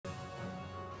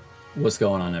What's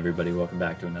going on, everybody? Welcome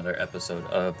back to another episode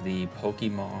of the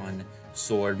Pokemon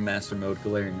Sword Master Mode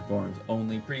Galarian forms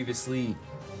only. Previously,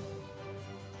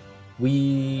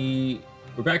 we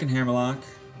were back in Hammerlock.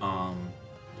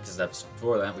 Because the episode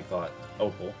before that we fought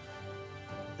Opal.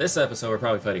 This episode we're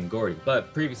probably fighting Gordy,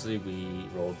 but previously we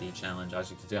rolled the challenge. As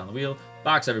you can see on the wheel,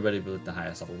 box everybody with the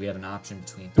highest level. We had an option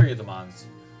between three of the mons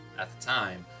at the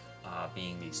time,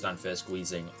 being the Stunfisk,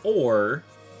 Weezing, or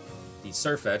the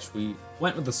Surfetch. We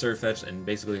went with the Surfetch and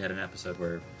basically had an episode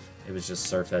where it was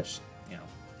just Surfetch,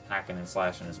 hacking and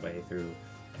slashing his way through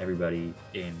everybody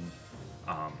in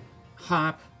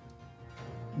Hop,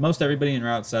 most everybody in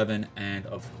Route 7, and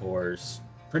of course,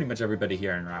 pretty much everybody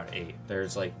here in Route 8.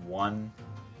 There's like one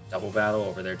double battle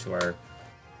over there to our,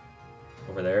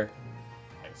 over there.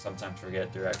 I sometimes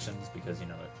forget directions because,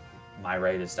 my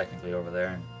right is technically over there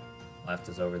and left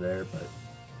is over there, but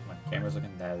when the camera's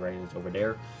looking, that right is over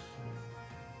there.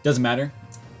 Doesn't matter.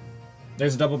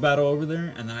 There's a double battle over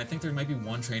there, and then I think there might be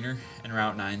one trainer in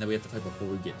Route 9 that we have to fight before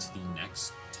we get to the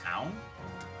next town.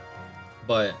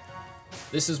 But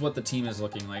this is what the team is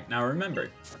looking like. Now remember,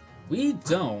 we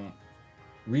don't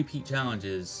repeat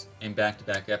challenges in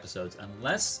back-to-back episodes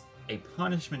unless a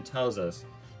punishment tells us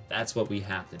that's what we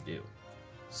have to do.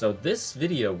 So this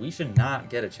video, we should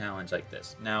not get a challenge like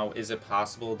this. Now, is it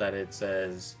possible that it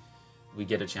says we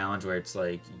get a challenge where it's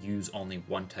like, use only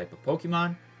one type of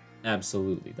Pokemon?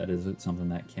 Absolutely, that is something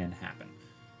that can happen.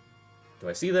 Do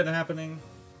I see that happening?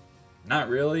 Not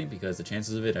really, because the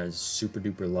chances of it are super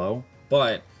duper low.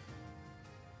 But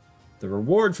the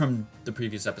reward from the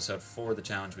previous episode for the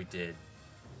challenge we did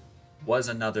was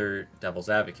another Devil's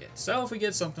Advocate. So if we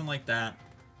get something like that,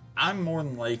 I'm more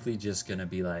than likely just gonna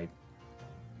be like,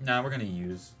 nah, we're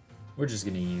just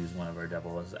gonna use one of our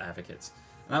Devil's Advocates.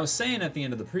 And I was saying at the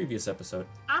end of the previous episode,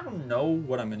 I don't know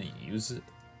what I'm gonna use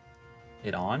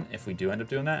it on if we do end up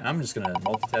doing that. And I'm just gonna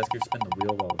multitask here, spin the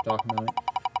wheel while we're talking about it.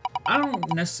 I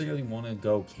don't necessarily want to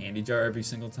go Candy Jar every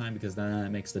single time because then it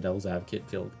makes the Devil's Advocate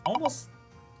feel almost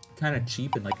kind of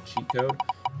cheap and like a cheat code.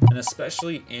 And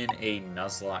especially in a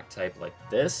nuzlocke type like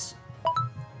this,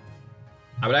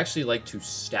 I would actually like to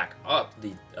stack up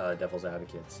the Devil's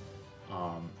Advocates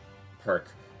perk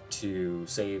to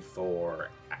save for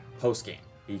post-game.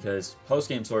 Because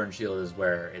post-game Sword and Shield is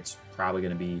where it's probably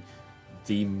going to be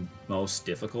the most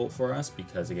difficult for us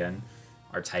because, again,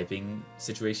 our typing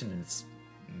situation is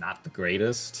not the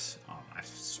greatest. I've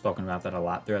spoken about that a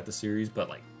lot throughout the series, but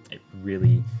like it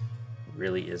really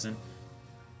isn't.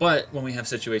 But when we have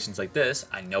situations like this,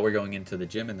 I know we're going into the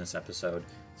gym in this episode,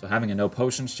 so having a no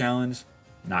potions challenge,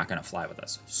 not going to fly with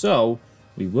us. So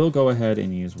we will go ahead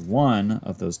and use one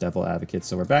of those Devil Advocates.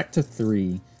 So we're back to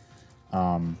 3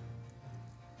 for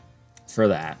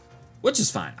that, which is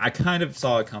fine. I kind of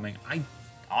saw it coming. I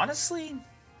honestly,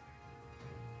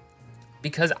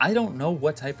 because I don't know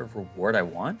what type of reward I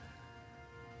want,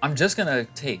 I'm just going to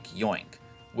take Yoink,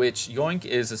 which Yoink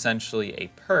is essentially a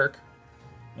perk,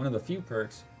 one of the few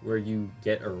perks where you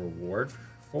get a reward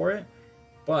for it,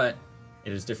 but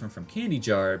it is different from Candy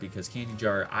Jar because Candy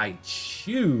Jar, I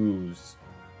choose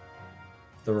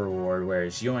the reward,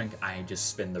 whereas Yoink, I just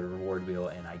spin the reward wheel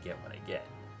and I get what I get.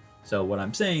 So what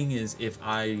I'm saying is if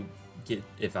I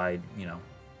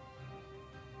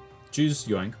choose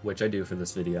Yoink, which I do for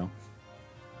this video,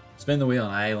 spin the wheel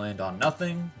and I land on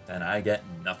nothing, then I get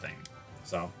nothing.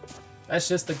 So that's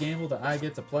just the gamble that I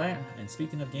get to play. And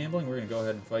speaking of gambling, we're going to go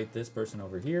ahead and fight this person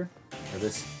over here, or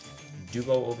this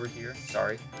duo over here.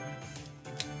 Sorry.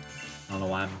 I don't know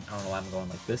why I'm going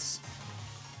like this.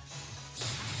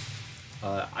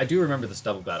 I do remember this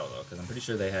double battle though, because I'm pretty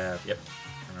sure they have, yep,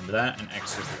 remember that, and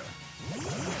extra drill.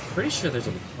 Pretty sure there's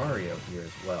a Lucario here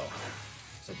as well.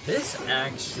 So this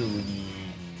actually,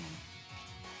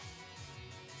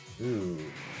 ooh,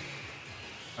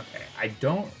 okay, I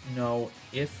don't know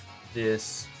if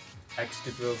this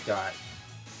Excadrill's got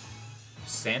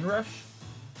Sand Rush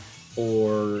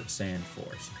or Sand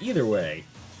Force. Either way,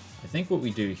 I think what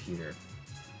we do here,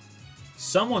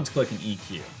 someone's clicking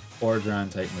EQ or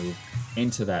ground type move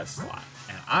into that slot.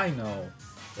 And I know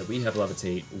that we have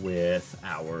Levitate with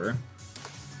our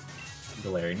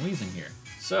Galarian Weezing here.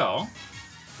 So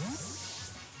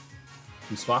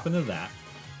we swap into that.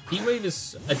 Heat Wave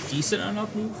is a decent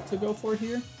enough move to go for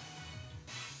here.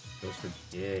 Goes for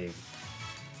Dig.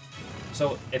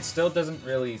 So it still doesn't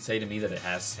really say to me that it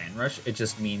has Sand Rush. It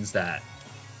just means that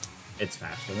it's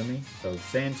faster than me. So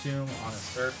Sand Tomb on a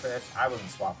Surfetch. I wasn't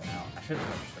swapping out. I should have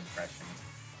done First Impression.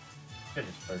 Should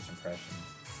have First Impression.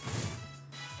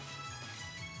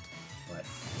 But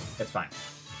it's fine.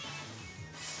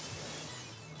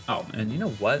 Oh, and you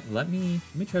know what? Let me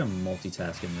try to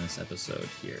multitask in this episode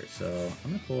here. So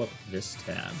I'm gonna pull up this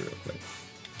tab real quick.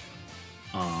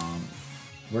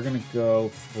 We're gonna go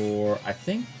for, I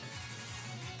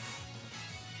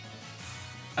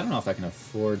don't know if I can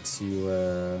afford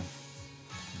to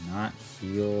not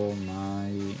heal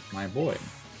my boy.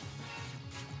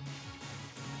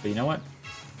 But you know what?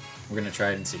 We're gonna try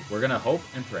it and see. We're gonna hope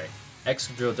and pray.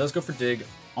 Excadrill does go for dig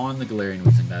on the Galarian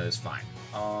Weezing. That is fine.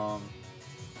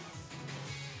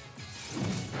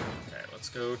 Okay, let's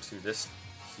go to this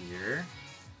here.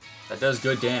 That does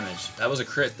good damage. That was a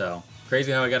crit though.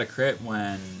 Crazy how I got a crit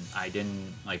when I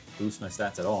didn't like boost my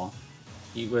stats at all.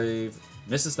 Heat Wave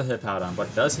misses the Hippowdon,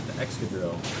 but does hit the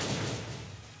Excadrill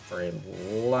for a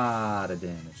lot of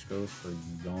damage. Goes for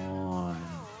Yawn.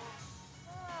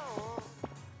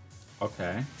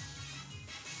 Okay.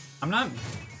 I'm not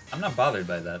bothered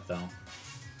by that though.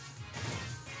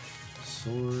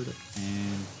 Sword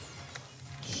and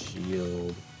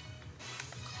shield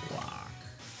clock.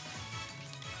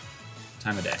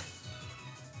 Time of day.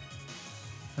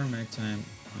 For nighttime,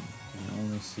 you can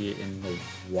only see it in the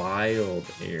wild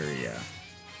area.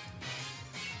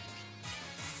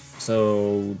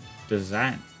 So does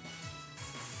that?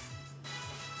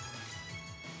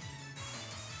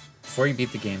 Before you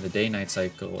beat the game, the day-night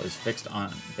cycle is based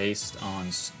on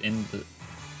can't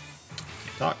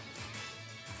talk.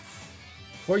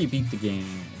 Before you beat the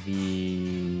game,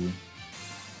 the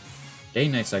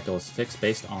day-night cycle is fixed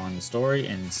based on the story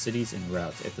and cities and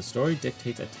routes. If the story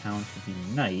dictates a town to be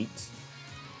night,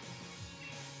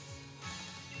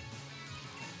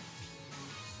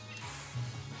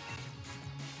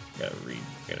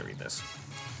 gotta read this.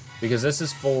 Because this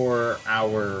is for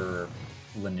our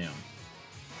Lanoon.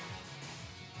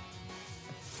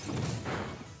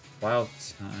 Wild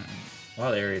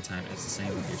area time is the same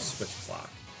with your switch clock.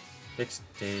 Fixed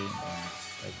day night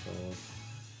cycle.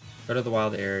 Go to the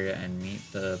wild area and meet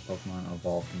the Pokemon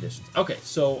evolve conditions. Okay,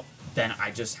 so then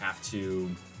I just have to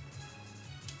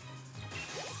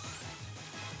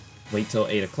wait till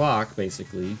 8 o'clock,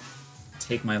 basically,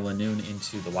 take my Lanoon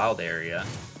into the wild area,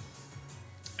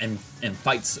 and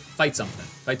fight something.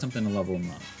 Fight something to level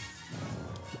him up.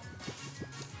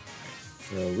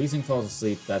 So Weezing falls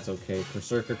asleep, that's okay.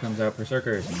 Berserker comes out.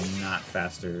 Berserker is not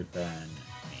faster than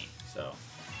me, so...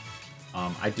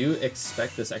 I do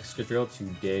expect this Excadrill to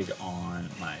dig on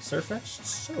my Surfetch,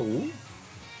 so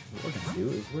what we're going to do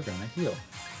is we're going to heal.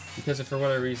 Because if for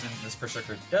whatever reason this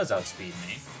Berserker does outspeed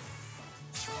me,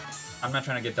 I'm not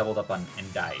trying to get doubled up on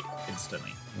and die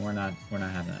instantly. We're not having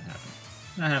that happen.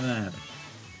 Not having that happen.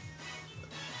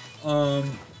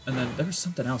 And then there was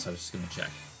something else I was just going to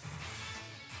check.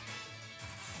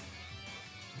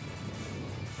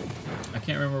 I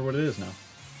can't remember what it is now.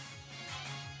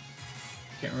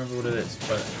 Can't remember what it is,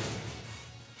 but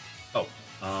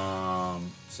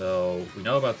so we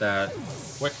know about that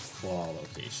Quick Claw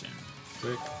location.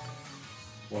 Quick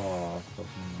Claw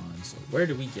Pokemon. So where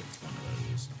do we get one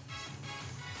of those?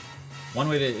 One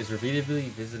way is repeatedly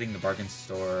visiting the bargain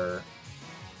store.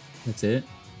 That's it.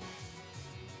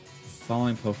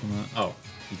 Following Pokemon. Oh,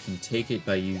 you can take it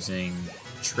by using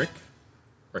Trick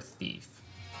or Thief.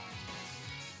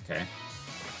 Okay.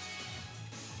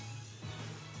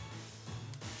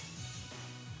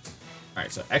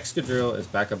 Alright, so Excadrill is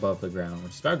back above the ground,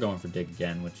 which is about going for dig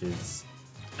again, which is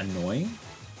annoying.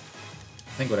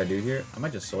 I think what I do here, I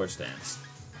might just Sword Stance.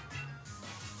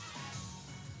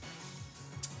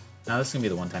 Now this is gonna be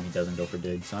the one time he doesn't go for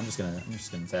dig, so I'm just gonna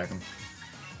attack him.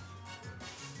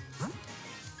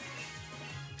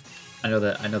 I know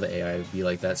the AI would be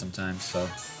like that sometimes, so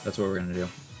that's what we're gonna do.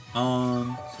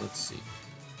 So let's see.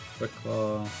 Quick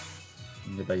Claw. You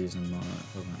can get by using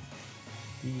Pokemon.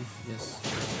 Beef, yes.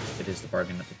 It is the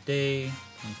bargain of the day.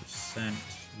 20%.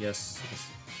 Yes.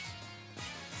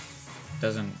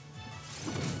 Doesn't.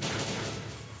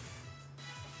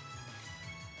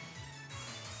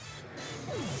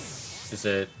 Is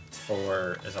it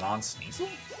on Sneasel?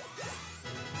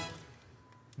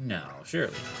 No,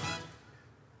 surely not.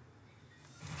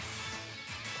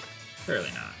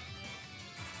 Surely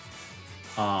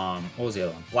not. What was the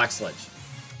other one? Black Sledge.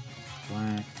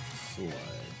 Black Sledge.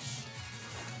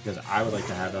 Because I would like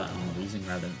to have that on the Weezing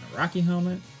rather than the Rocky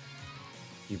Helmet.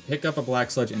 You pick up a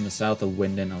Black Sledge in the south of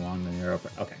Winden along the narrow...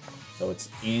 Okay, so it's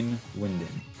in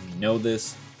Winden. We know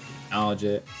this. Acknowledge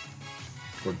it.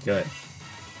 We're good.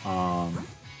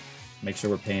 Make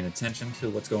sure we're paying attention to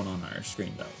what's going on our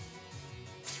screen, though.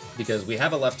 Because we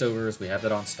have a Leftovers, we have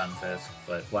that on Stunfisk,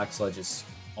 but Black Sledge is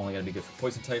only going to be good for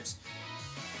Poison types,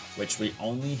 which we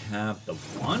only have the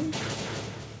one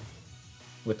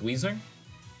with Weezer.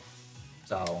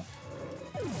 So,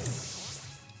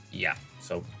 Yeah,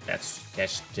 so that's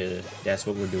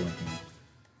what we're doing here.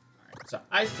 Alright, so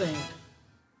I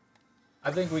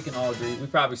think we can all agree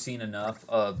we've probably seen enough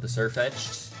of the Surf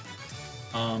Etched.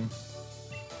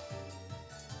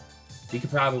 We could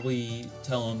probably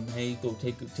tell him, hey, go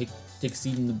take a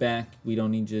seat in the back. We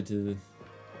don't need you to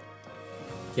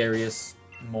carry us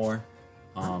more.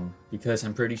 Because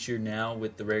I'm pretty sure now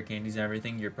with the rare candies and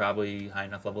everything, you're probably high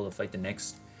enough level to fight the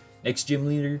next gym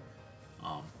leader.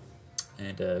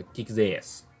 And kick his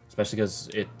ass. Especially because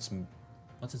it's...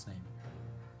 What's his name?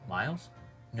 Miles?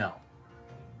 No.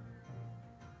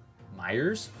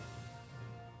 Myers?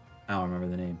 I don't remember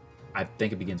the name. I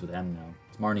think it begins with M now.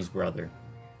 It's Marnie's brother.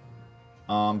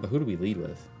 But who do we lead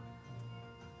with?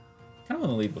 I kind of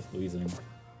want to lead with Weezing. Am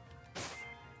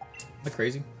I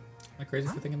crazy? Am I crazy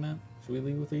for thinking that? Should we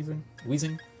lead with Weezing?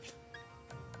 Weezing?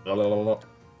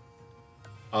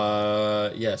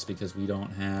 Yes, because we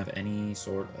don't have any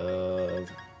sort of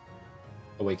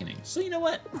awakening. So you know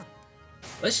what?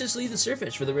 Let's just leave the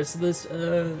surface for the rest of this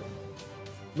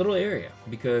little area,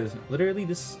 because literally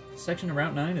this section of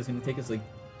Route 9 is going to take us like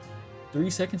 3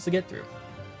 seconds to get through.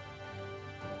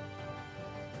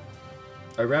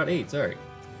 Or Route 8, sorry.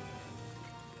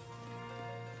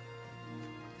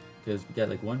 Because we got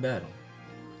like one battle.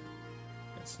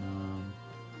 Got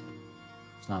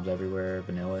Snobs everywhere,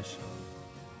 Vanillish.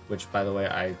 Which, by the way,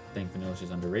 I think Vanillish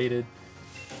is underrated.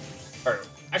 Or,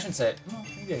 I shouldn't say it. Well,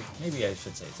 maybe I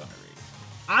should say it's underrated.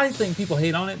 I think people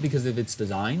hate on it because of its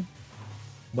design.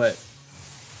 But,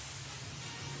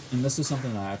 and this is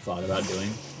something that I've thought about doing.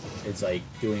 It's like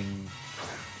doing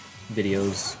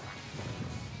videos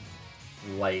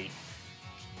like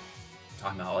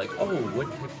talking about like, oh, what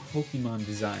Pokemon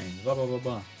design, blah blah blah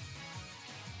blah.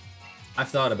 I've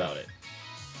thought about it,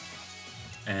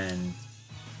 and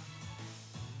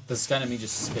this is kind of me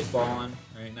just spitballing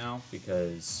right now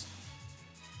because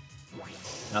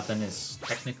nothing is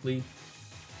technically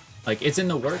like it's in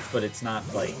the works, but it's not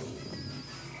like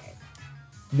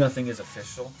nothing is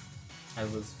official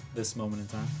as of this moment in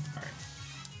time. All right,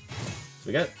 so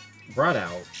we got brought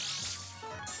out.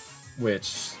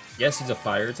 Which, yes, he's a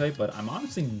fire type, but I'm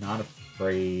honestly not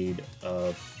afraid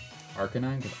of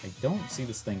Arcanine because I don't see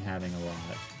this thing having a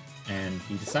lot. And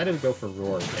he decided to go for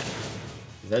Roar again.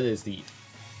 That is the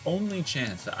only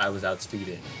chance that I was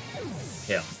outspeeding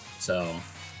him. So,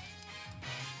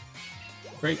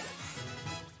 great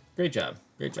job,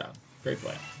 great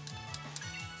play.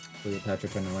 Cleopatra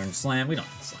trying to learn Slam. We don't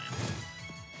need Slam.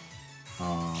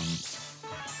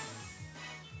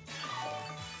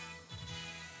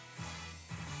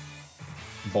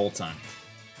 Bolt on.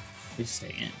 Please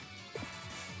stay in.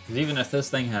 Because even if this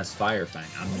thing has Fire Fang,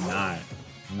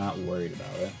 I'm not worried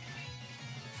about it.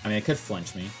 I mean, it could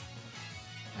flinch me.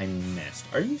 I missed.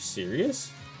 Are you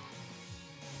serious?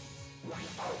 I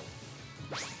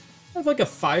have like a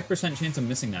 5% chance of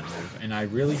missing that move, and I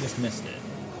really just missed it.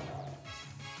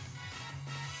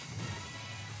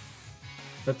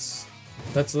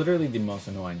 That's literally the most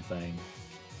annoying thing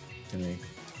to me.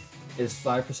 Is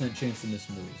 5% chance to miss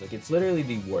moves. Like, it's literally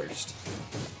the worst.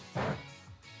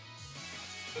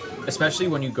 Especially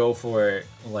when you go for it,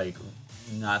 like,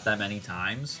 not that many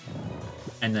times,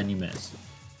 and then you miss.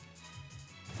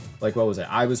 Like, what was it?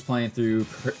 I was playing through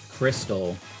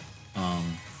Crystal,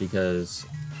 because,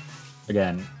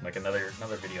 again, like another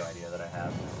video idea that I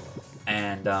have.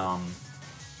 And,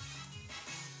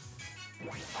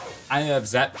 I have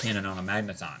Zap Cannon on a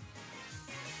Magneton.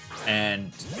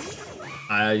 And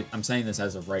I'm saying this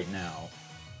as of right now.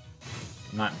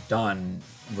 I'm not done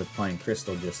with playing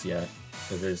Crystal just yet.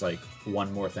 So there's like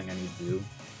one more thing I need to do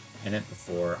in it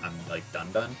before I'm like done.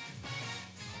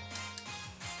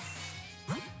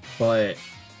 But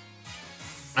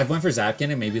I've went for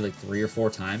Zapkin maybe like 3 or 4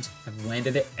 times. I've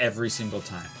landed it every single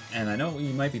time. And I know what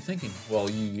you might be thinking, well,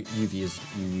 you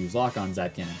use Lock on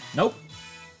Zapkin. Nope.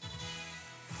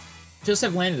 Just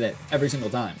have landed it every single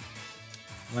time.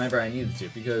 Whenever I needed to,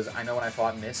 because I know when I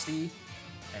fought Misty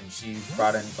and she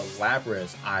brought in the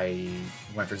Lapras, I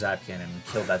went for Zapkin and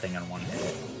killed that thing on one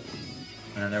hit.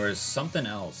 And then there was something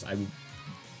else. I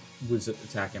was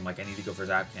attacking, like I need to go for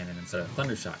Zapkin instead of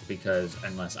Thundershock, because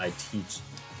unless I teach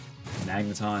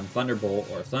Magneton, Thunderbolt,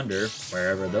 or Thunder,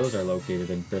 wherever those are located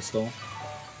in Crystal,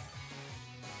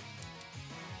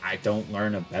 I don't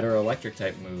learn a better electric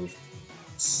type move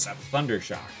except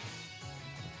Thundershock.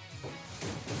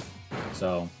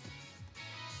 So,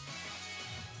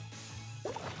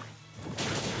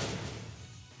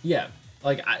 yeah,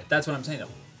 like, that's what I'm saying, though.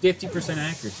 50%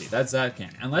 accuracy, that's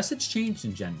Zapcan. Unless it's changed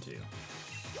in Gen 2.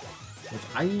 Which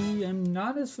I am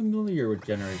not as familiar with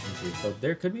Generation 2, so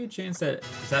there could be a chance that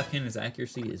Zapcan's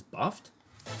accuracy is buffed.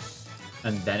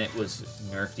 and then it was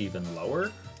nerfed even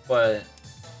lower. But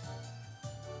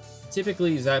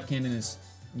typically, Zap Cannon is,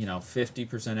 you know,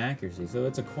 50% accuracy, so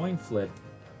it's a coin flip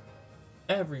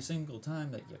every single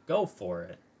time that you go for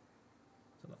it.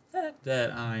 So the fact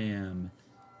that I am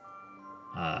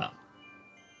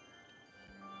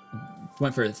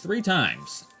went for it 3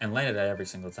 times and landed it every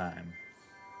single time.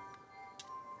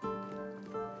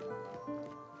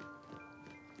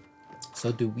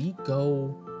 So do we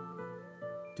go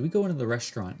into the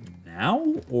restaurant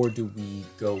now, or do we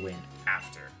go in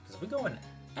after? Because if we go in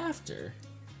after,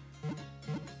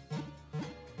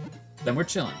 then we're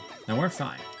chilling. Then we're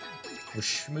fine. We're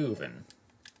schmoovin'.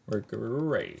 We're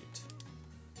great.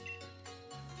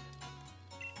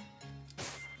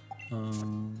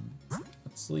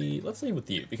 Let's leave with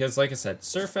you, because like I said,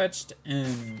 Surfetched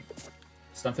and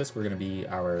Stunfisk were gonna be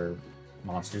our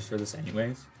monsters for this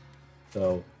anyways.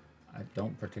 So I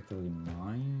don't particularly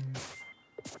mind.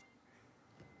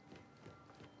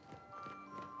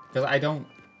 Because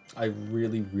I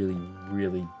really, really,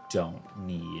 really don't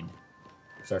need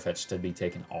Surfetched to be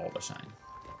taking all the shine.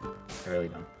 I really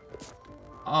don't.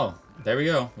 Oh, there we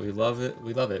go. We love it.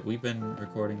 We love it. We've been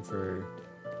recording for...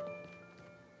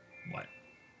 what?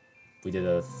 We did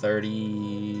a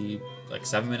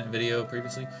 7-minute video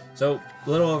previously. So, a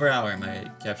little over an hour. My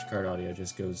capture card audio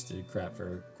just goes to crap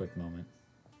for a quick moment.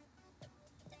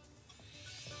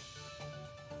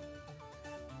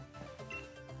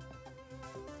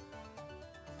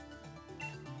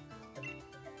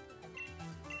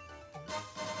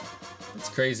 It's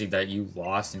crazy that you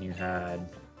lost and you had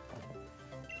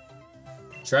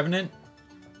Trevenant.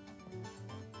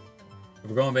 If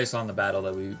we're going based on the battle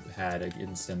that we had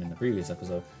against him in the previous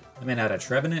episode, the man had a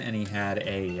Trevenant and he had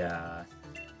a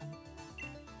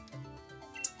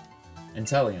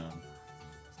Inteleon.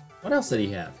 What else did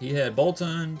he have? He had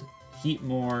Boltund,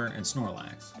 Heatmore, and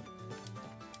Snorlax.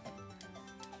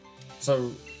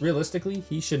 So realistically,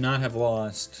 he should not have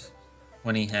lost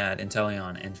when he had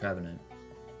Inteleon and Trevenant.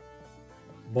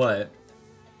 But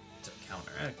to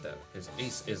counteract that, his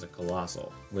ace is a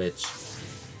Colossal, which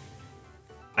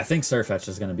I think Surfetch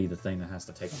is going to be the thing that has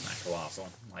to take on that Colossal.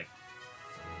 Like,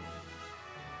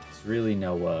 there's really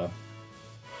no other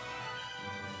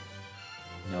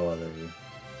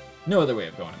way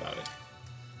of going about it.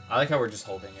 I like how we're just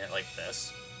holding it like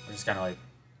this. We're just kind of like...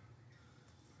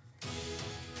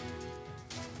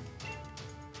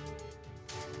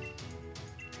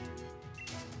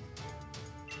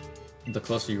 the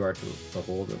closer you are to the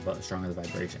hole, the stronger the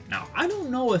vibration. Now, I don't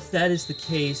know if that is the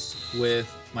case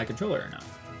with my controller or not.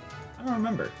 I don't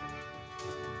remember.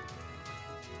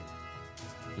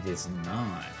 It is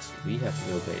not. We have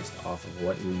to go based off of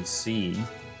what we see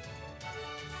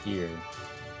here.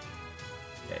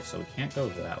 Okay, so we can't go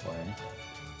that way.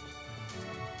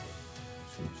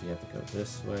 So we have to go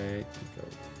this way, to go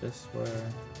this way.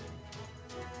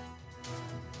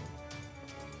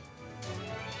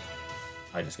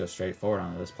 I just go straight forward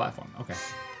onto this platform. Okay.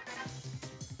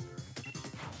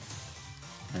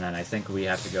 And then I think we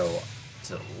have to go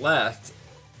to the left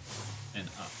and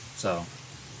up. So,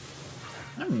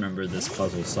 I remember this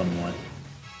puzzle somewhat.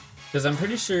 Because I'm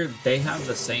pretty sure they have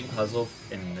the same puzzle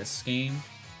in this game.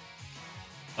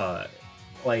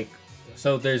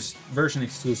 So there's version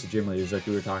exclusive gym leaders like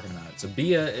we were talking about. So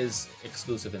Bia is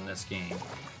exclusive in this game.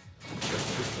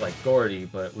 Like Gordy,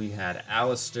 but we had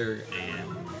Alistair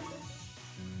and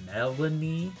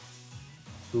Melanie,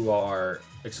 who are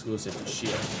exclusive to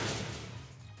Shield.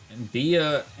 And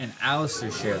Bia and Alistair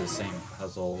share the same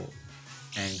puzzle,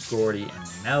 and Gordy and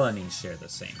Melanie share the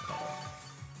same puzzle.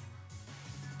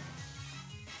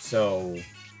 So,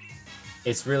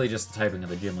 it's really just the typing of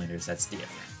the gym leaders that's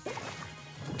different.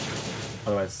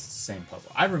 Otherwise, it's the same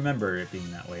puzzle. I remember it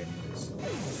being that way anyways.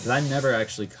 Because I never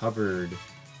actually covered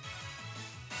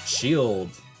Shield.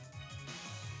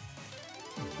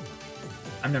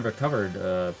 I've never covered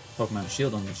Pokemon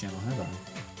Shield on the channel, have I?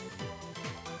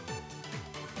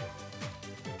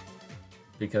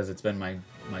 Because it's been my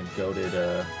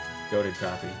goated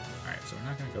copy. Alright, so we're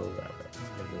not gonna go that way.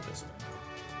 We're gonna go this way.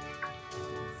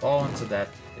 Fall into that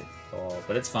pitfall.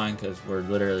 But it's fine because we're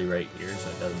literally right here, so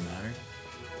it doesn't matter.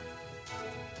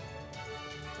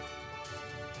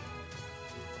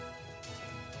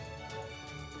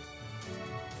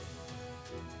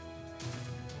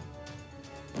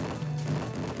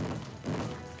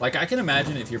 Like, I can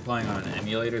imagine if you're playing on an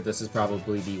emulator, this is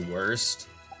probably the worst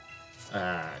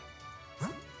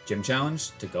gym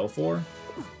challenge to go for,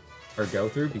 or go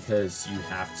through, because you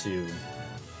have to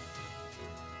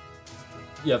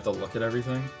look at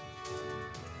everything.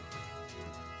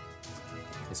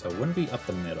 Okay, so it wouldn't be up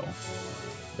the middle.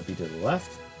 Would it be to the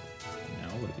left? No.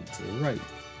 would it be to the right?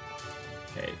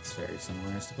 Okay, it's very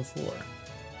similar as to before.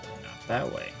 But not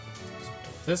that way. Let's go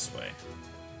this way.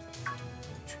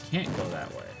 But you can't go that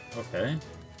way. Okay.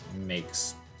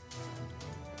 Makes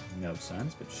no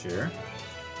sense, but sure.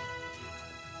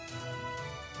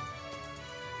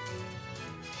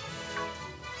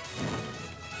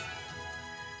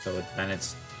 So then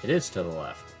it is to the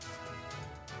left.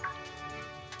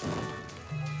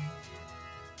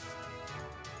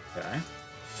 Okay.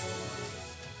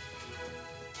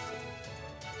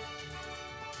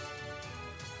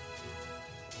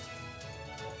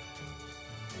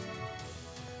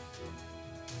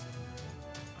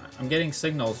 I'm getting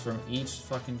signals from each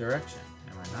fucking direction.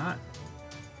 Am I not?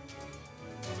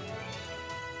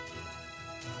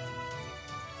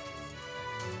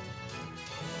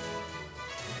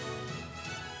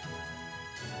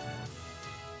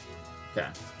 Okay,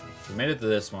 we made it to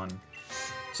this one.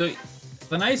 So,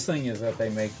 the nice thing is that they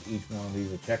make each one of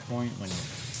these a checkpoint when you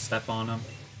step on them.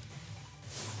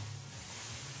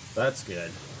 That's good.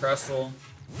 Crustle.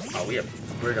 Oh,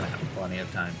 we're gonna have plenty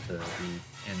of time to be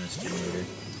in this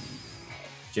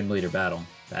gym leader battle.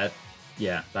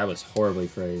 Yeah, that was horribly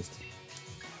phrased.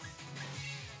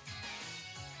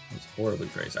 It was horribly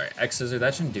phrased. Alright, X Scissor,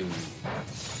 that shouldn't do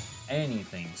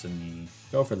anything to me.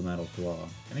 Go for the Metal Claw.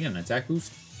 Can I get an attack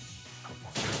boost?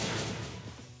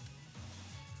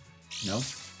 No? You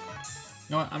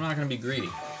know what? I'm not going to be greedy.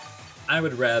 I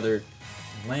would rather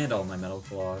land all my Metal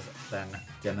Claws than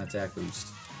get an attack boost.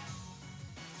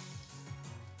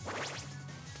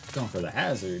 Going for the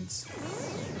hazards.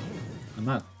 I'm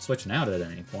not switching out at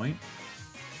any point.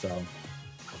 So,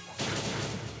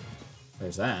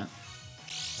 there's that.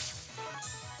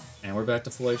 And we're back to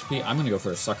full HP. I'm going to go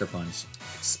for a Sucker Punch,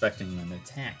 expecting an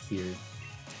attack here.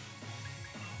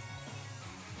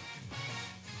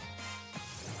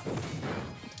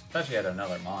 Thought she had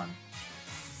another Mon.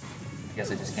 I guess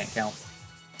I just can't count.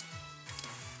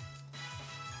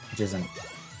 Which isn't,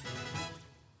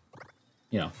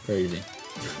 you know, crazy.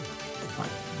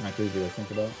 Not crazy to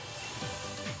think about.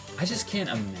 I just can't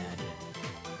imagine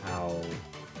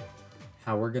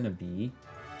how we're gonna be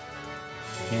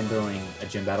handling a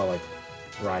gym battle like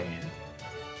Ryan.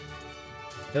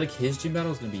 I feel like his gym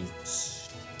battle is gonna be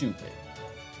stupid.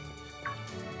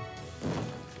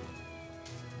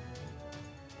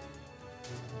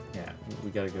 We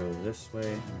gotta go this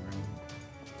way and around.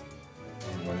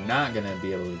 And we're not gonna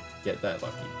be able to get that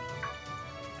lucky.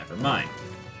 Never mind.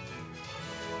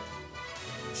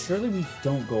 Surely we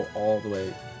don't go all the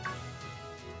way.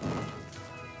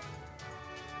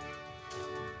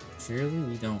 Surely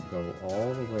we don't go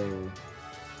all the way.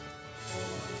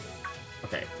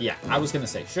 Okay, yeah, I was gonna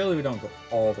say, surely we don't go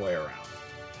all the way around.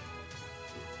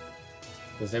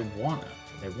 Because they wanna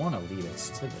lead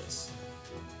us to this.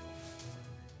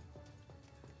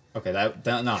 Okay, no,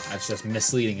 that's just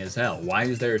misleading as hell. Why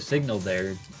is there a signal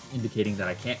there indicating that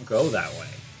I can't go that way?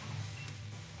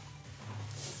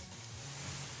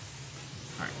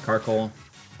 Alright, Carkol.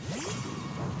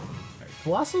 Alright,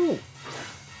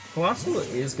 Colossal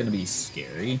is gonna be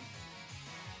scary.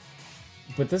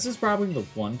 But this is probably the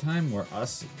one time where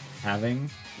us having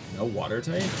no water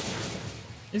type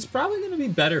is probably gonna be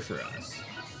better for us.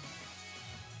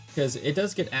 Because it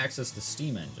does get access to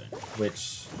Steam Engine,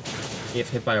 which, if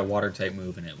hit by a water-type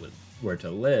move and it were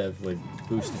to live, would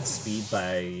boost its speed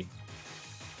by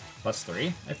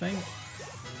 +3, I think?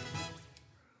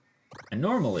 And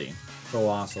normally,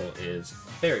 Colossal is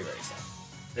very, very slow.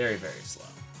 Very, very slow.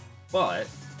 But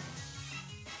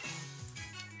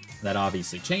that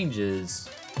obviously changes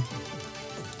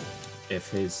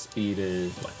if his speed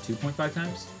is, what, 2.5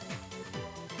 times?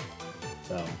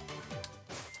 So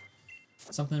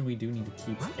something we do need to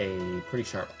keep a pretty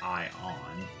sharp eye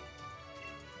on.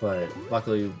 But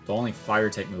luckily, the only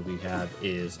fire-type move we have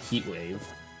is Heat Wave,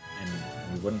 and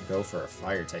we wouldn't go for a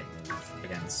fire-type move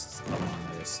against a Mon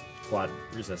that is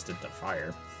quad-resistant to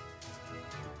fire.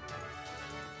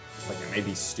 Like, it may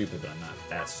be stupid, but I'm not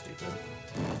that stupid.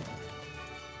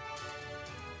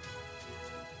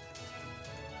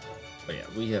 But yeah,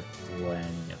 we have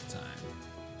plenty of time.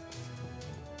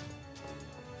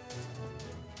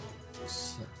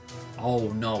 Oh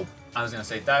no, I was gonna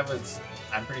say that was,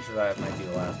 I'm pretty sure that might be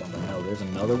the last one, but no, there's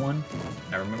another one.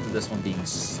 I remember this one being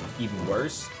even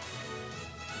worse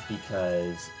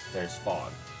because there's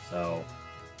fog. So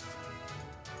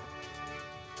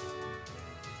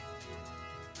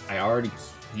I already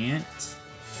can't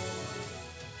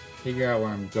figure out where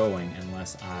I'm going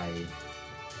unless I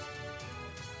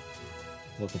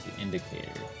look at the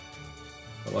indicator.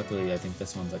 But luckily, I think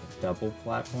this one's like a double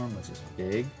platform, which is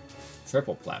big.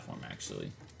 Triple platform,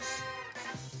 actually.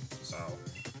 So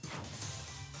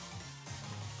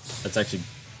It's actually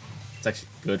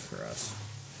good for us.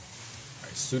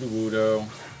 Alright, Sudowoodo.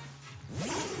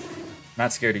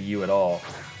 Not scared of you at all,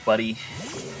 buddy.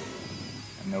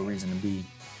 Have no reason to be.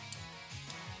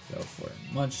 Go for it.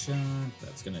 Mud Shot.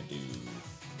 That's gonna do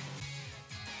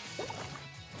a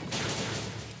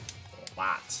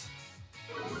lot.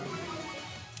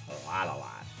 A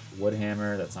lot. Wood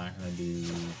Hammer. That's not gonna do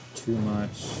too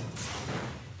much.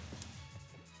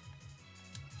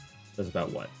 Does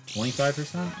about what?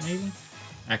 25% maybe?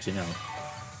 Actually, no.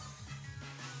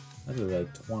 I do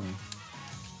like 20.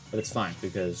 But it's fine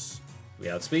because we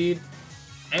outspeed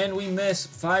and we miss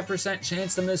 5%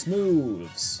 chance to miss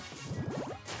moves.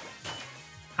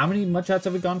 How many mud shots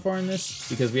have we gone for in this?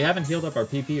 Because we haven't healed up our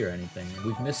PP or anything.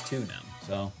 We've missed 2 now,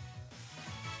 so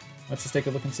let's just take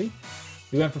a look and see.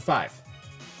 We went for 5.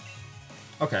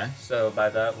 Okay, so by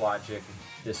that logic,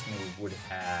 this move would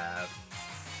have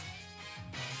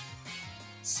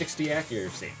 60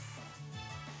 accuracy.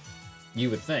 You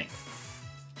would think.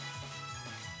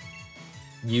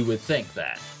 You would think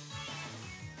that.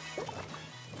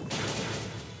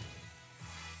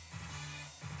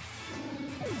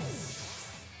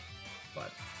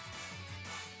 But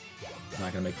I'm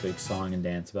not gonna make a big song and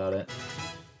dance about it.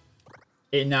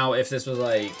 Now, if this was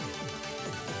like,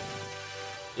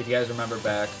 if you guys remember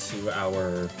back to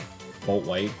our Bolt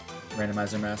White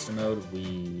randomizer master mode,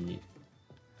 we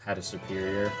had a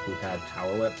superior who had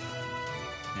Power Whip,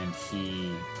 and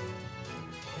he,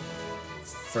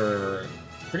 for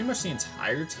pretty much the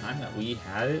entire time that we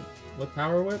had it with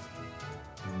Power Whip,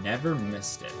 never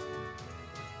missed it.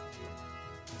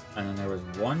 And then there was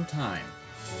one time,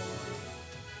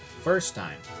 first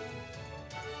time,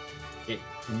 it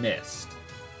missed.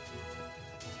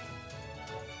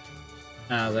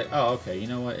 And I was like, oh, okay, you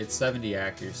know what? It's 70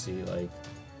 accuracy, like,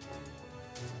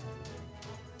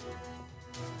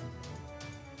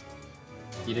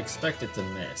 you'd expect it to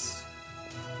miss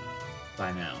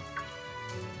by now.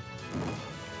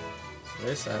 So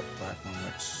there's that platform,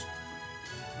 which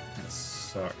kind of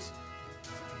sucks.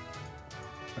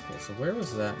 Okay, so where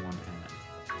was that one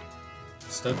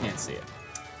at? Still can't see it.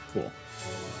 Cool.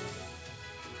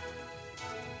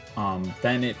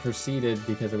 Then it proceeded,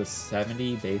 because it was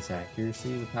 70 base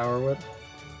accuracy with Power Whip,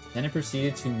 then it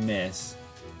proceeded to miss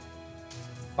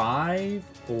 5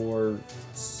 or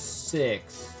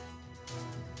 6.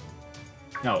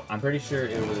 No, I'm pretty sure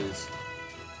it was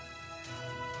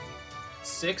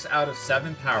 6 out of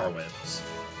 7 Power Whips,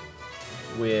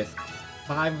 with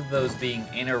 5 of those being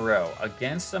in a row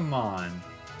against a Mon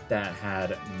that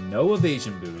had no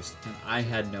evasion boost, and I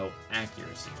had no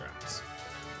accuracy drops.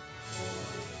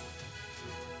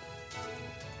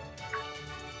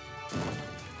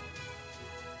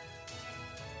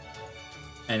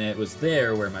 And it was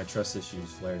there where my trust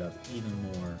issues flared up even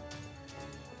more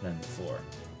than before.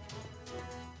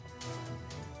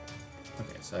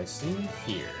 Okay, so I see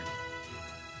here.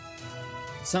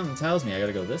 Something tells me I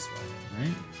gotta go this way,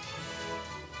 right?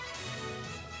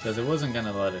 Because it wasn't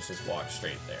gonna let us just walk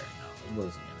straight there. No, it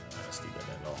wasn't gonna let us do that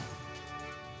at all.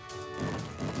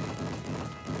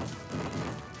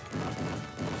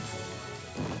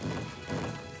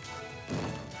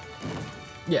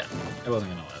 Yeah, it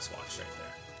wasn't gonna let us walk straight there.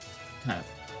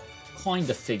 Kind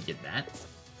of figured that.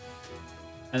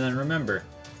 And then remember,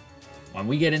 when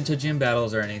we get into gym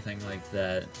battles or anything like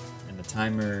that, and the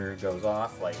timer goes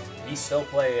off, like, we still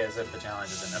play as if the challenge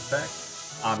is in effect.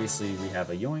 Obviously, we have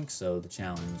a yoink, so the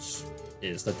challenge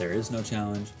is that there is no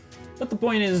challenge. But the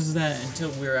point is that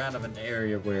until we're out of an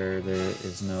area where there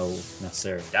is no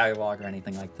necessary dialogue or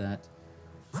anything like that,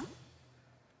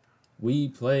 we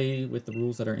play with the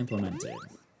rules that are implemented.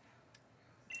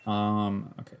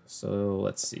 Okay, so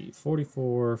let's see,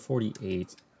 44,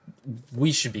 48.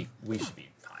 We should be fine.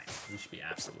 We should be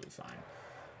absolutely fine.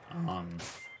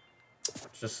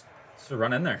 Just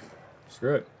run in there.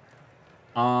 Screw it.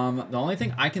 The only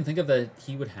thing I can think of that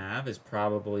he would have is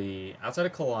probably, outside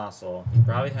of Colossal, he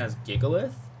probably has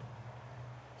Gigalith.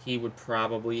 He would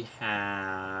probably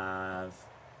have,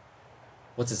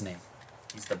 what's his name?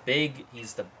 He's the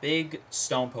big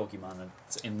stone Pokemon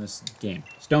that's in this game.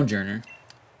 Stonejourner.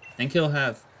 I think he'll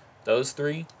have those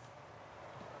 3.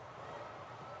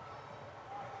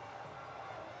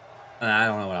 And I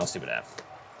don't know what else he would have.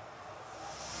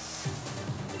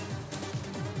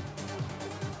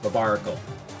 Barbaracle.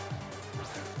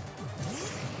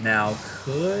 Now,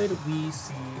 could we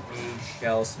see a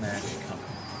Shell Smash coming?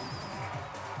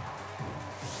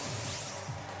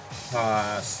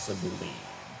 Possibly.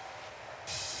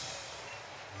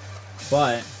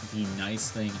 But the nice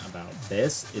thing about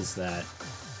this is that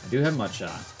I do have Mud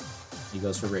Shot. He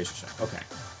goes for Razor Shot. Okay.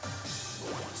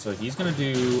 So he's going to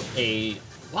do a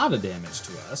a lot of damage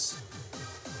to us.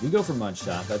 We go for Mud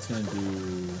Shot. That's going to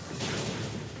do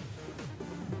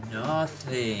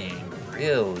nothing,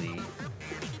 really.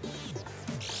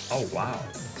 Oh, wow.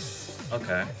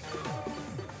 Okay.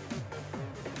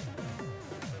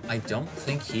 I don't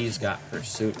think he's got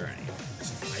Pursuit or anything.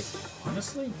 So I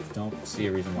honestly don't see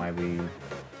a reason why we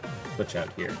switch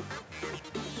out here.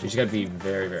 We just gotta be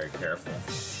very, very careful.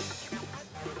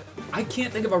 I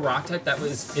can't think of a rock type that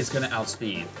is gonna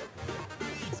outspeed.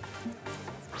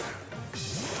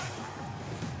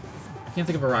 I can't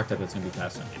think of a rock type that's gonna be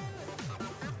faster than me.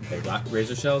 Okay,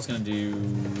 Razor Shell is gonna do...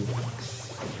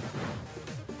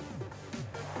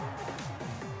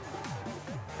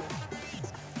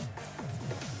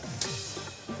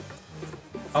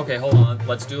 Okay, hold on.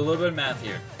 Let's do a little bit of math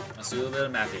here. So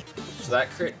that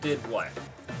crit did what?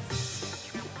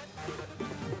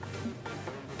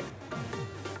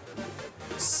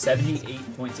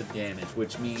 $78 points of damage,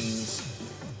 which means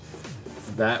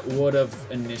that would have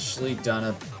initially done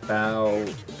about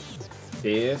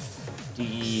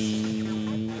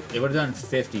 50... It would have done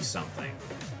 50 something.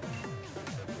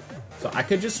 So I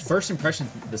could just first impression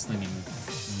this thing and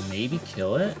maybe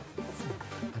kill it?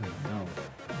 I don't know.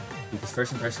 Because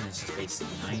first impression is just basic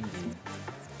 90.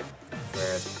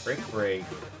 Whereas Brick Break,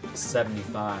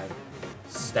 75.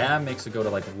 Stab makes it go to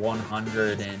like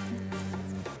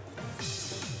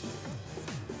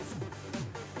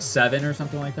 107 or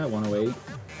something like that, 108.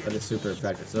 But it's super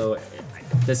effective. So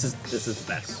this is the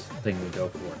best thing to go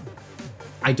for.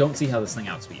 I don't see how this thing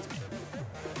outspeeds me.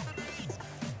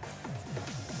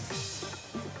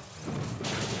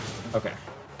 Okay.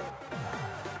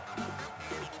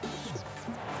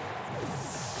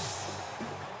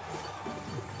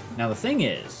 Now the thing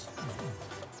is,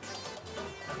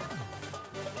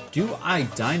 do I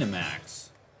Dynamax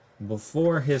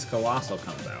before his Colossal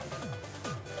comes out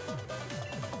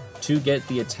to get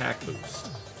the attack boost?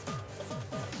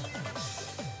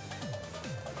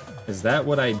 Is that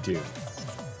what I do?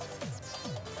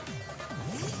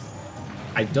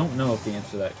 I don't know if the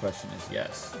answer to that question is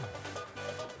yes.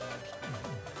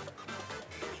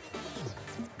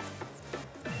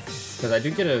 Because I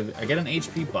get an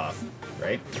HP buff,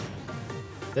 right?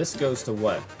 This goes to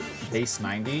what? Base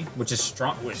 90, which is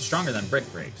stronger than Brick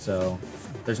Break, so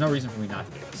there's no reason for me not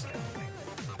to do this.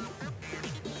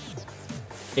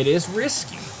 It is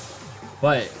risky,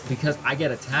 but because I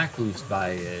get attack boost by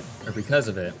it, or because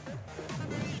of it,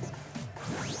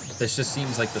 this just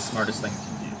seems like the smartest thing to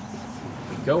do.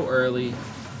 We go early,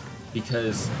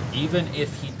 because even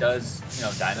if he does, you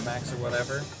know, Dynamax or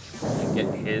whatever, and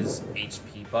get his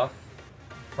HP buff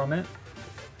from it,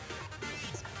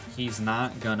 he's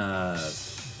not gonna...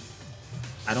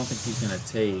 I don't think he's gonna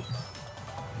take...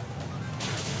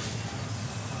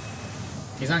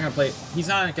 He's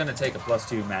not gonna take a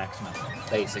 +2 max knuckle,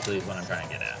 basically is what I'm trying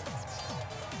to get at.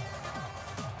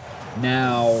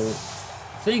 Now,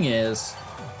 thing is,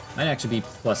 might actually be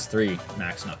 +3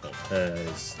 max knuckle,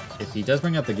 because if he does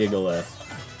bring up the Gigalith...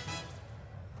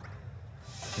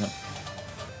 No.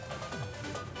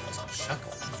 It's a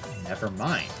Shuckle. Never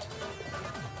mind.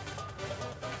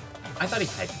 I thought he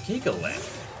had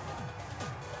Gigalith.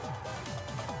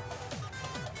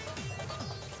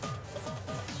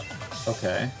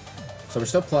 Okay. So we're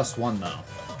still +1 though,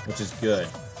 which is good.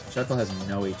 Shuckle has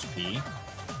no HP.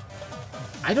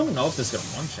 I don't know if this is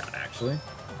gonna one-shot actually.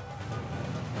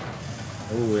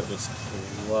 Oh, it was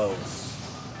close.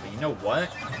 But you know what?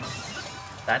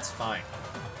 That's fine.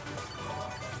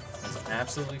 That's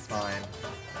absolutely fine.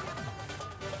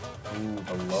 Ooh,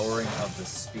 the lowering of the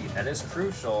speed. That is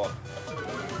crucial.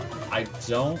 I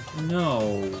don't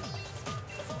know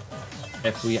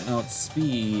if we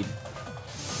outspeed...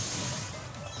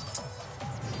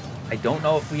 I don't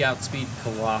know if we outspeed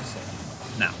Colossal.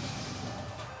 Now,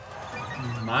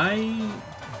 my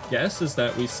guess is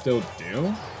that we still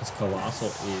do, because Colossal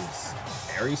is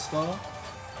very slow,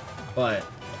 but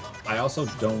I also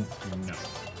don't know.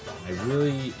 I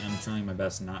really am trying my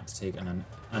best not to take an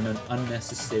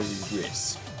unnecessary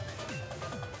risk.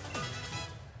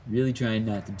 Really trying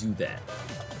not to do that.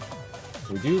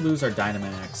 So we do lose our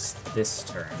Dynamax this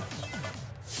turn.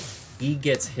 He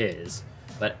gets his,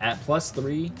 but at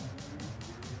 +3,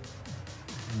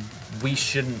 we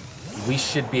should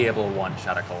be able to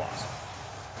one-shot a Colossal.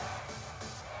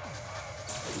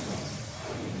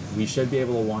 We should be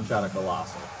able to one-shot a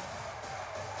Colossal.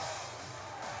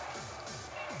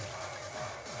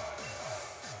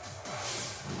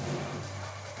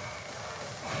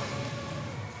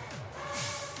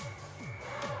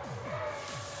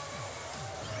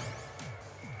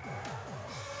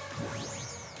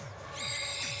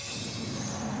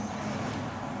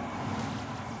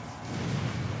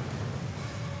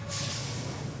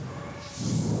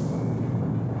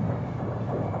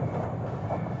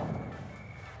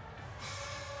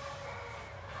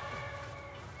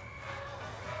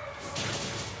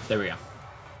 There we go.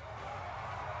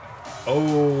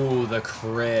 Oh, the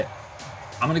crit.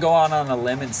 I'm going to go on a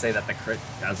limb and say that the crit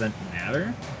doesn't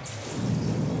matter.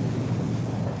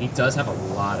 He does have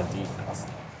a lot of defense,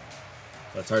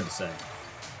 so it's hard to say.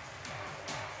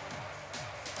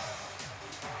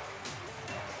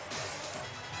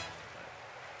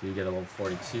 Do you get a level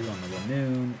 42 on the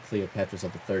Lanoon? Cleopatra's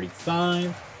level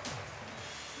 35.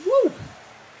 Woo!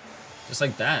 Just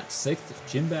like that.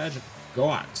 6th gym badge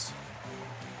got.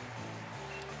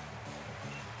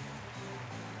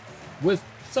 With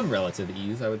some relative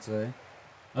ease, I would say.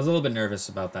 I was a little bit nervous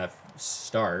about that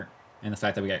start and the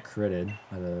fact that we got critted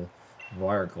by the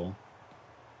Oracle.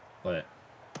 But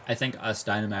I think us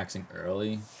Dynamaxing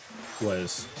early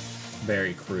was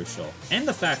very crucial. And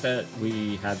the fact that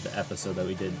we had the episode that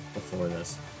we did before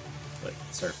this with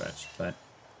Surfetch. But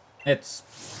it's...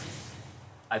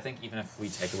 I think even if we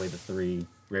take away the 3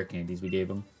 rare candies we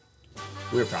gave him,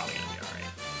 we're probably going to be alright.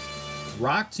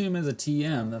 Rock Tomb as a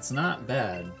TM, that's not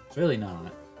bad. It's really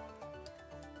not.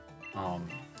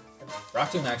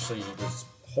 Rock Tomb actually was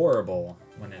horrible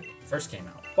when it first came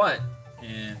out. But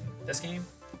in this game,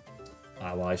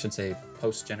 well, I should say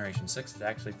post-Generation 6 is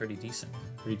actually pretty decent.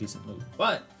 Pretty decent move.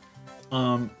 But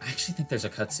I actually think there's a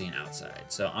cutscene outside.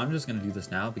 So I'm just going to do this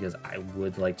now because I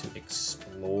would like to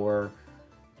explore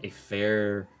a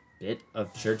fair bit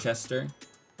of Chichester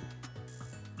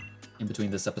in between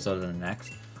this episode and the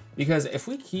next. Because if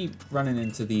we keep running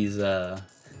into these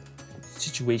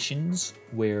situations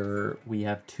where we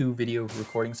have 2 video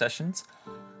recording sessions,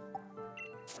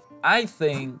 I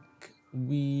think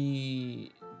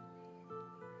we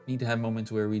need to have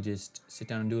moments where we just sit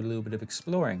down and do a little bit of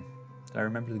exploring. So I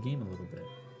remember the game a little bit.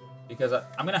 Because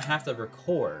I'm going to have to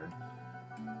record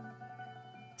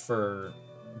for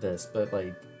this, but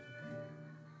like,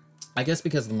 I guess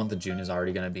because the month of June is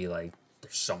already going to be like,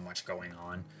 there's so much going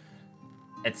on.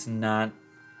 It's not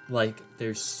like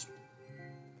there's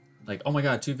like, oh my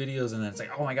god, 2 videos, and then it's like,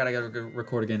 oh my god, I gotta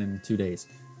record again in 2 days.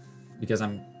 Because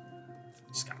I'm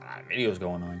just got a lot of videos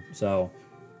going on. So,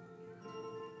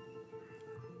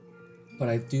 but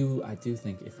I do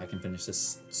think if I can finish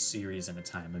this series in a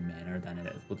timely manner, then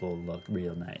it will look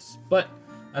real nice. But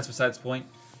that's besides the point.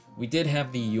 We did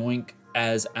have the Yoink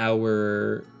as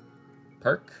our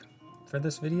perk for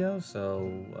this video,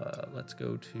 so let's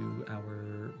go to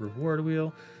our reward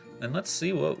wheel and let's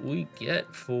see what we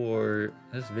get for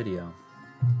this video.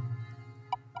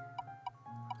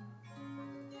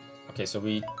 Okay, so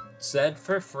we said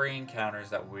for free encounters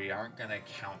that we aren't gonna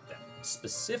count them,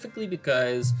 specifically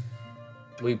because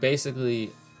we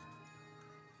basically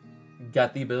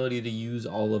got the ability to use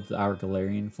all of our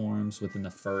Galarian forms within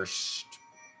the first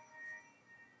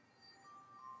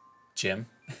gym.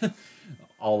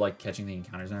 All like catching the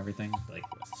encounters and everything, like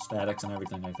with statics and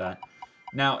everything like that.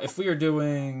 Now, if we are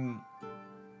doing...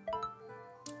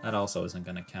 That also isn't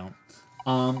going to count.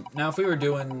 Now, if we were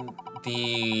doing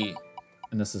the...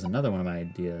 And this is another one of my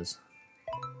ideas.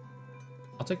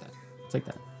 I'll take that. I'll take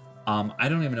that. I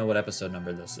don't even know what episode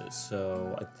number this is.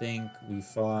 So, I think we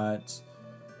fought...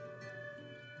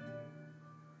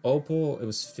 Opal, it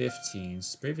was 15.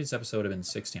 Previous episode would have been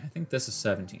 16. I think this is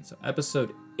 17. So,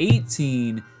 episode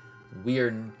 18... we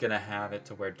are going to have it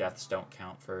to where deaths don't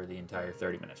count for the entire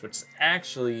 30 minutes, which is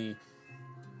actually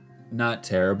not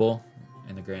terrible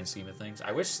in the grand scheme of things.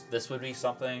 I wish this would be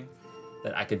something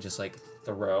that I could just, like,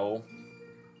 throw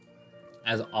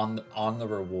as on the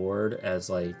reward as,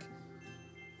 like,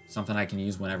 something I can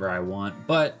use whenever I want,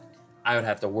 but I would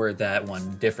have to word that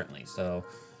one differently. So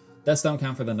deaths don't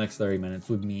count for the next 30 minutes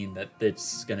would mean that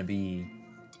it's going to be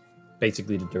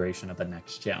basically the duration of the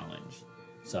next challenge.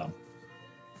 So...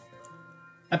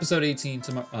 Episode 18, that's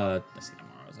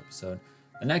tomorrow's episode.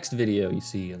 The next video you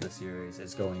see of the series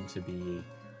is going to be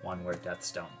one where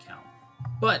deaths don't count.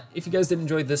 But if you guys did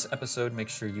enjoy this episode, make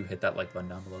sure you hit that like button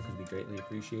down below because we greatly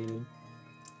appreciated.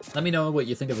 Let me know what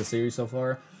you think of the series so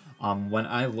far. When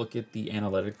I look at the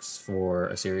analytics for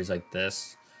a series like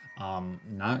this,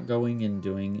 not going and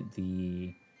doing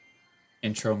the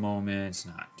intro moments,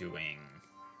 not doing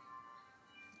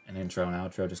an intro and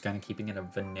outro, just kind of keeping it a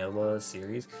vanilla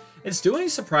series, it's doing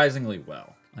surprisingly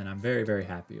well, and I'm very, very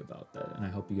happy about that, and I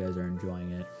hope you guys are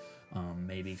enjoying it.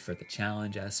 Maybe for the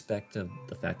challenge aspect of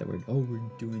the fact that we're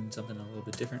doing something a little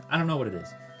bit different. I don't know what it is.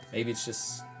 Maybe it's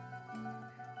just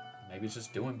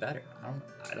doing better.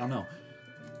 I don't know.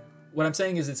 What I'm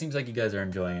saying is it seems like you guys are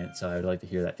enjoying it, so I would like to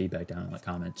hear that feedback down in the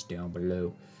comments down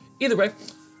below. Either way,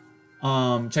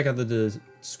 check out the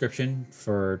description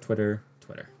for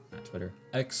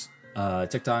X,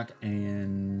 TikTok,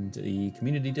 and the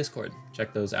community Discord.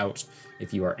 Check those out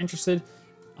if you are interested.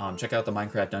 Check out the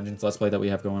Minecraft Dungeons Let's Play that we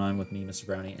have going on with me, Mr.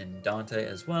 Brownie, and Dante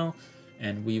as well.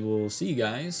 And we will see you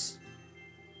guys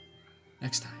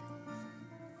next time.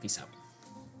 Peace out.